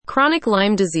Chronic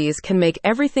Lyme disease can make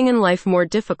everything in life more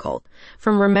difficult,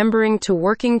 from remembering to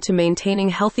working to maintaining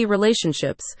healthy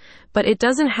relationships, but it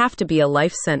doesn't have to be a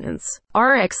life sentence.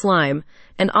 RX Lyme,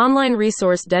 an online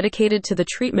resource dedicated to the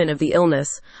treatment of the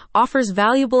illness, offers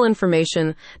valuable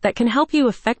information that can help you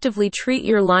effectively treat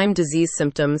your Lyme disease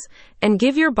symptoms and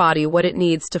give your body what it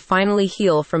needs to finally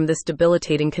heal from this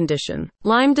debilitating condition.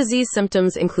 Lyme disease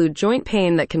symptoms include joint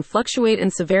pain that can fluctuate in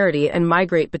severity and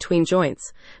migrate between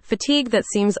joints, fatigue that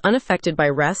seems unaffected by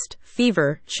rest,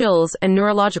 fever, chills, and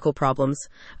neurological problems.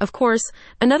 Of course,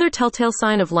 another telltale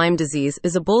sign of Lyme disease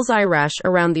is a bullseye rash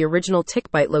around the original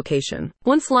tick bite location.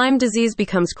 Once Lyme disease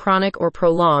becomes chronic or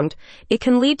prolonged, it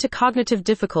can lead to cognitive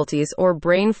difficulties or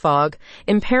brain fog,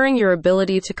 impairing your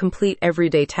ability to complete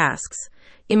everyday tasks.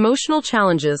 Emotional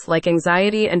challenges like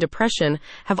anxiety and depression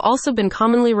have also been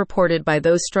commonly reported by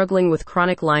those struggling with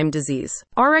chronic Lyme disease.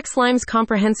 RX Lyme's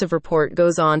comprehensive report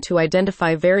goes on to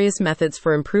identify various methods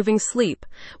for improving sleep,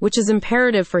 which is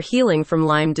imperative for healing from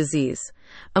Lyme disease.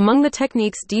 Among the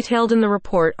techniques detailed in the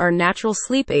report are natural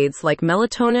sleep aids like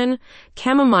melatonin,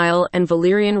 chamomile, and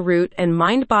valerian root, and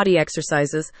mind-body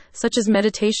exercises such as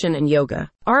meditation and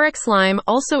yoga. RX Lyme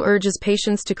also urges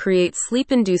patients to create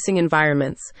sleep-inducing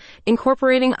environments,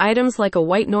 incorporating items like a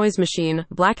white noise machine,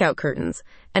 blackout curtains,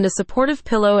 and a supportive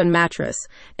pillow and mattress,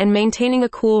 and maintaining a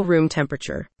cool room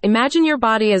temperature. Imagine your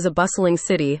body as a bustling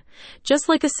city. Just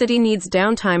like a city needs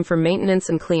downtime for maintenance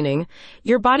and cleaning,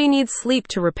 your body needs sleep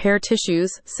to repair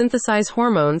tissues, synthesize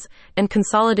hormones, and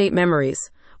consolidate memories,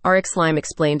 RX Lyme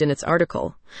explained in its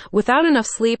article. Without enough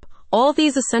sleep, all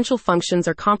these essential functions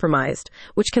are compromised,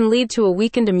 which can lead to a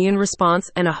weakened immune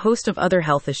response and a host of other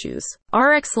health issues.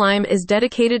 RX Lyme is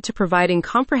dedicated to providing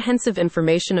comprehensive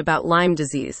information about Lyme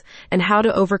disease and how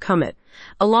to overcome it.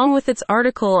 Along with its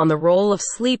article on the role of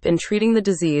sleep in treating the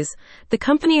disease, the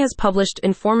company has published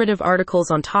informative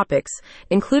articles on topics,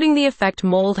 including the effect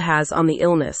mold has on the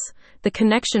illness, the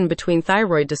connection between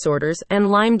thyroid disorders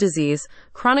and Lyme disease,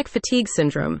 chronic fatigue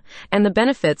syndrome, and the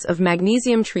benefits of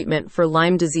magnesium treatment for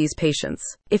Lyme disease patients.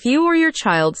 If you or your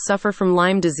child suffer from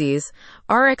Lyme disease,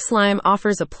 RX Lyme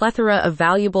offers a plethora of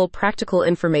valuable practical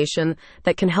information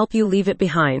that can help you leave it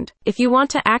behind. If you want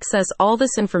to access all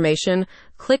this information,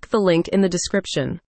 click the link in the description.